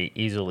they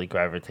easily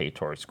gravitate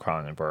towards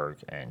Cronenberg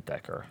and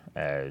Decker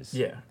as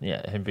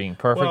him being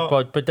perfect.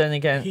 Well, but then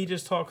again, he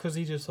just talks because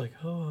he just like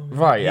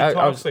Right, He I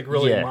talks was- like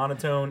really yeah.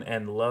 monotone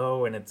and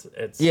low, and it's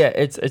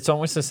it's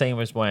almost the same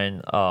as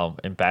when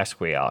in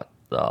Basquiat,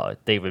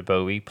 David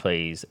Bowie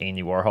plays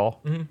Andy Warhol.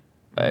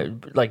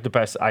 Like the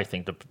best, I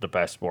think the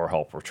best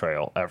Warhol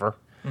portrayal ever.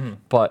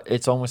 But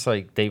it's almost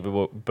like David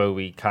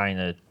Bowie kind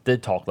of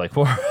did talk like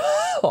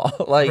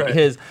Warhol, like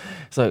Right.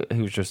 so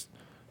he was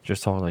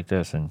just talking like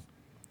this, and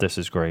this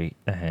is great,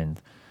 and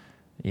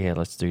yeah,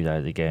 let's do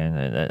that again,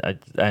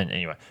 and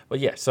anyway, but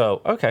yeah,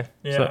 so okay,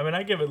 Yeah, so, I mean,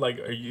 I give it like.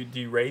 Do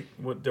you rate?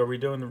 What are we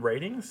doing the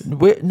ratings?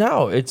 we're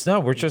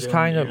just doing-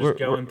 kind of you're just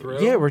going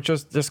through? yeah, we're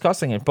just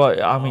discussing it, but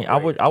I mean,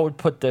 great. I would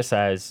put this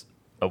as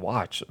a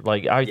watch.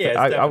 Like Yeah, it's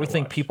I definitely would a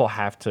think watch. people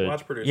have to.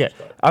 Watch Producer's Yeah,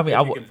 Cut, I mean,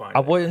 if you can find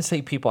I it. wouldn't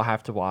say people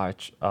have to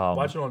watch.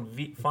 Watch it on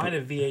find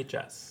a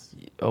VHS.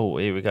 Oh,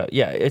 here we go.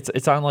 Yeah,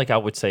 it's on like I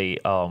would say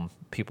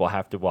people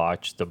have to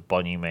watch the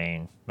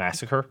Bunnyman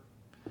Massacre,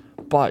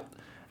 but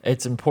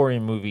it's an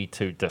important movie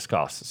to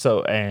discuss.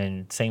 So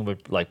and same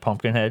with like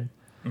Pumpkinhead,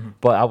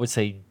 but I would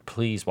say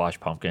please watch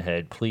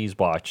Pumpkinhead. Please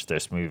watch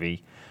this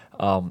movie.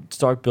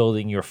 Start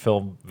building your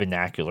film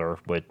vernacular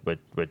with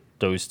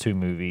those two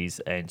movies,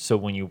 and so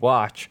when you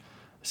watch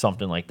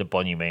something like the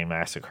Bunnyman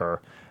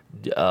Massacre,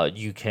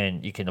 you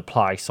can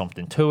apply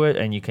something to it,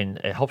 and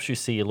it helps you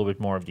see a little bit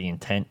more of the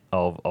intent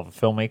of a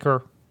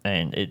filmmaker,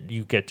 and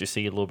you get to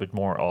see a little bit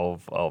more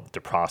of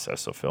the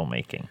process of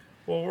filmmaking.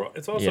 Well,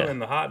 it's also Yeah. in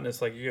the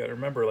hotness. Like you got to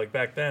remember, like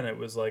back then, it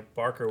was like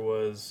Barker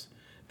was.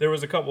 There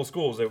was a couple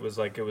schools. It was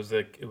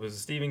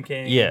Stephen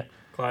King. Yeah.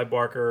 Clive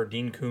Barker,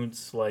 Dean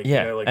Koontz. Like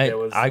Yeah, you know, like and that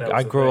was. I that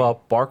was the grew thing.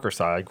 up Barker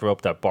side. I grew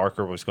up that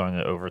Barker was going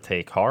to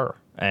overtake horror,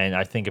 and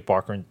I think if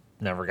Barker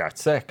never got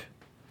sick,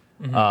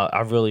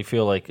 I really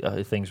feel like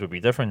things would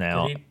be different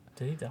now.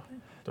 Did he die?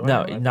 Do I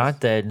No, know? I not just-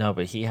 dead. No,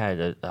 but he had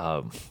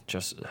a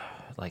just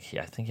like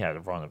I think he had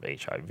a run of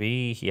HIV.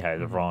 He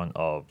had a run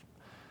of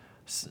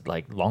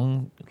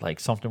like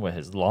something with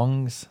his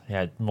lungs. He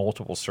had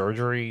multiple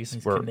surgeries.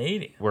 He's where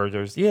Canadian. where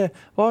there's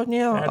well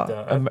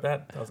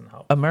That doesn't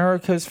help.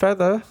 America's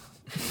feather.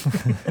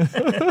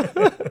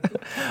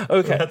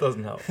 Okay. That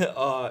doesn't help.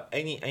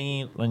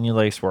 Any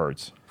lace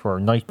words for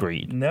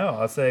Nightbreed? No,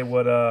 I'll say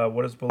what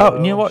is below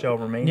you know what? shall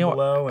remain You know what?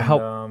 below,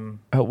 and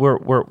Help.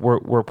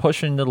 We're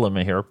pushing the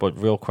limit here, but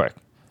real quick,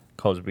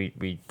 because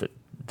we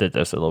did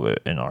this a little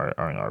bit in our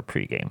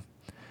pregame,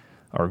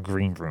 our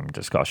green room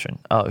discussion.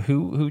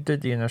 Who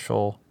did the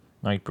initial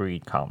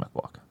Nightbreed comic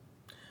book?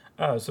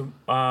 so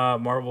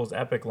Marvel's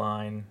Epic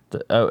line.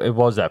 It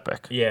was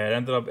epic. Yeah, it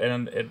ended up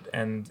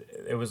and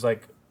it was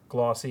like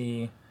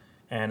glossy,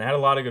 and it had a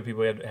lot of good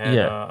people. It had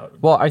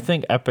Well, I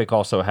think Epic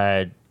also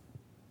had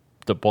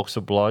the Books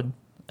of Blood,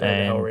 The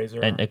and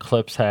Hellraiser.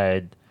 Eclipse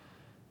had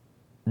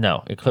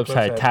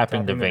had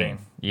Tapping the Vein.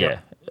 Yeah.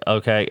 Yep.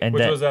 Okay, and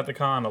which that, was at the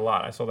con a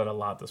lot. I saw that a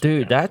lot this dude,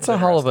 weekend. that's It a was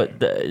hell of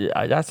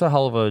interesting. that's a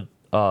hell of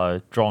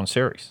a drawn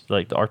series.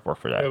 Like the artwork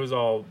for that. It was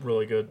all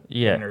really good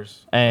Yeah,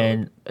 painters.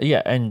 and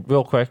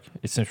real quick,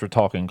 since we're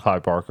talking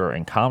Clive Barker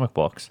and comic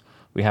books,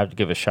 we have to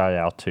give a shout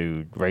out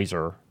to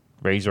Razor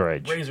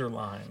Edge, Razor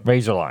Line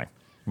Line.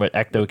 with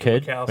Ecto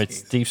Kid, with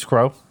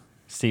Wachowskis.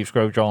 Steve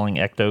Skrow drawing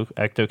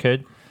Ecto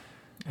Kid,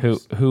 who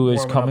is warming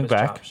up coming his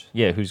back. chops.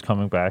 Yeah, who's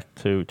coming back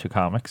to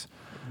comics.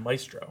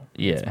 Maestro.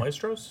 Yeah. It's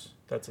Maestros.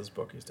 That's his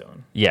book he's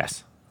doing.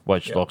 Yes,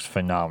 which Yeah. looks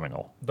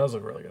phenomenal. Does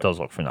look really good. Does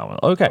look phenomenal.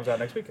 Okay, Comes out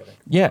next week, I think.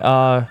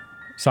 yeah.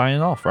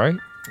 Signing off, right?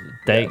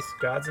 Day Yes,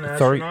 God's an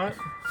 30 astronaut.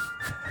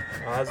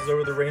 Oz is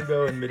over the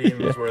rainbow, and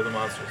Midian was where the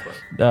monsters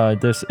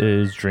lived. This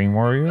is Dream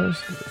Warriors,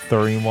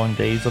 31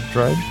 Days of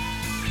Dread,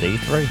 Day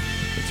 3.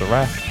 It's a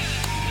wrap.